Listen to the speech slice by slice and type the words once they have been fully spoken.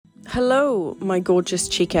Hello, my gorgeous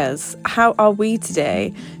chicas. How are we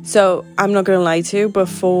today? So, I'm not going to lie to you,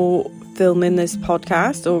 before filming this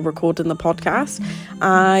podcast or recording the podcast,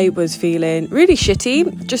 I was feeling really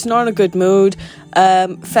shitty, just not in a good mood,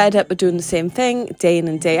 fed up with doing the same thing day in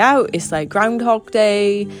and day out. It's like Groundhog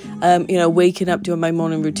Day, waking up, doing my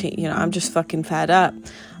morning routine. I'm just fucking fed up.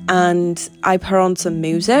 And I put on some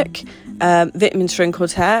music, Vitamin String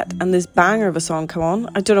Quartet, and this banger of a song come on.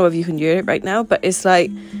 I don't know if you can hear it right now, but it's like,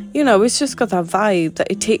 it's just got that vibe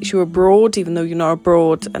that it takes you abroad even though you're not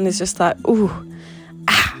abroad, and it's just like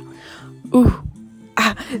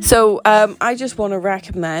So I just want to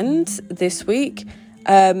recommend this week,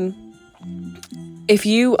 if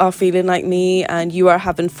you are feeling like me and you are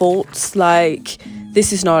having thoughts like,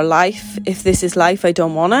 this is not a life, if this is life, I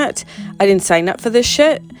don't want it, I didn't sign up for this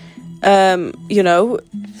shit, and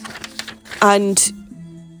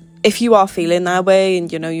if you are feeling that way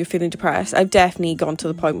and you're feeling depressed, I've definitely gone to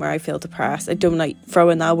the point where I feel depressed. I don't like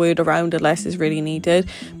throwing that word around unless it's really needed,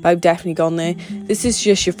 but I've definitely gone there. This is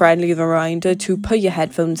just your friendly reminder to put your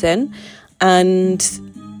headphones in and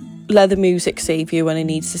let the music save you when it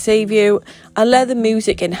needs to save you, and let the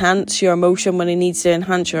music enhance your emotion when it needs to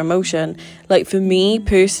enhance your emotion. Like for me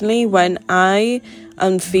personally, when I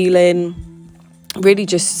am feeling really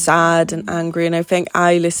just sad and angry and everything,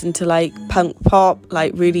 I listen to like punk pop,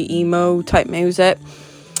 like really emo type music.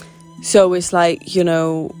 So it's like,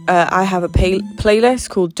 I have a playlist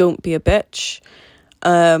called Don't Be a Bitch,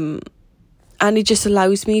 and it just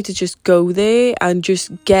allows me to just go there and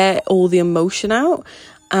just get all the emotion out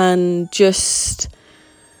and just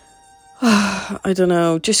I don't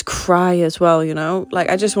know, just cry as well. Like,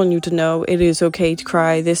 I just want you to know it is okay to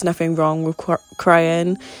cry. There's nothing wrong with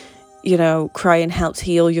crying. Crying helps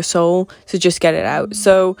heal your soul, so just get it out.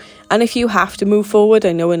 So, and if you have to move forward,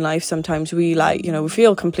 I know in life sometimes we we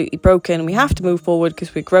feel completely broken, we have to move forward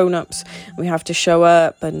because we're grown-ups, we have to show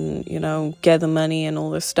up and get the money and all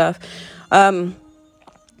this stuff. So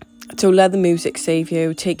let the music save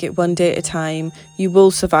you. Take it one day at a time. You will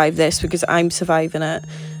survive this, because I'm surviving it,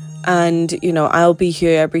 and I'll be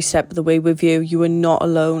here every step of the way with you. You are not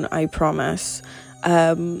alone, I promise.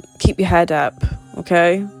 Keep your head up,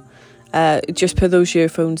 okay? Just put those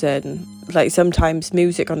earphones in. Like, sometimes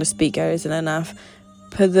music on the speaker isn't enough.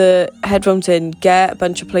 Put the headphones in, get a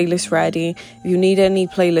bunch of playlists ready. If you need any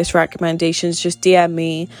playlist recommendations, just DM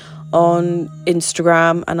me on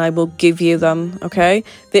Instagram and I will give you them, okay?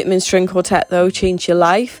 Vitamin String Quartet, though, Change Your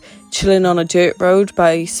Life. Chilling on a Dirt Road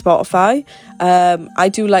by Spotify. I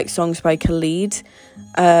do like songs by Khalid.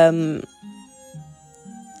 Yeah.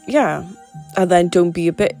 And then Don't Be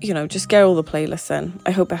a Bit, just get all the playlists in.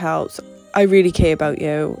 I hope it helps. I really care about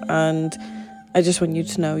you, and I just want you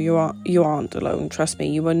to know you aren't alone. Trust me,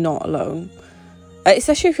 you are not alone.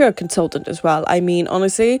 Especially if you're a consultant as well. I mean,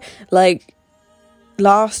 honestly, like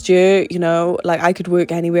last year, I could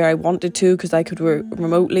work anywhere I wanted to because I could work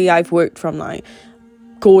remotely. I've worked from like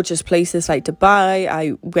gorgeous places like Dubai.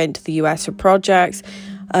 I went to the US for projects.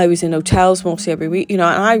 I was in hotels mostly every week, and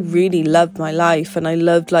I really loved my life, and I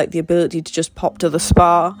loved like the ability to just pop to the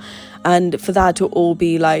spa, and for that to all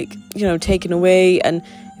be like, taken away, and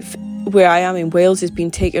where I am in Wales has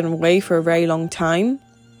been taken away for a very long time.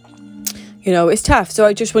 It's tough. So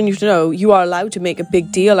I just want you to know you are allowed to make a big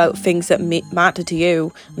deal out of things that matter to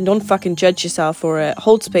you, and don't fucking judge yourself for it.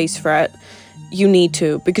 Hold space for it. You need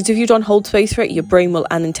to, because if you don't hold space for it, your brain will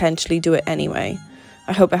unintentionally do it anyway.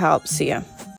 I hope it helps. See ya.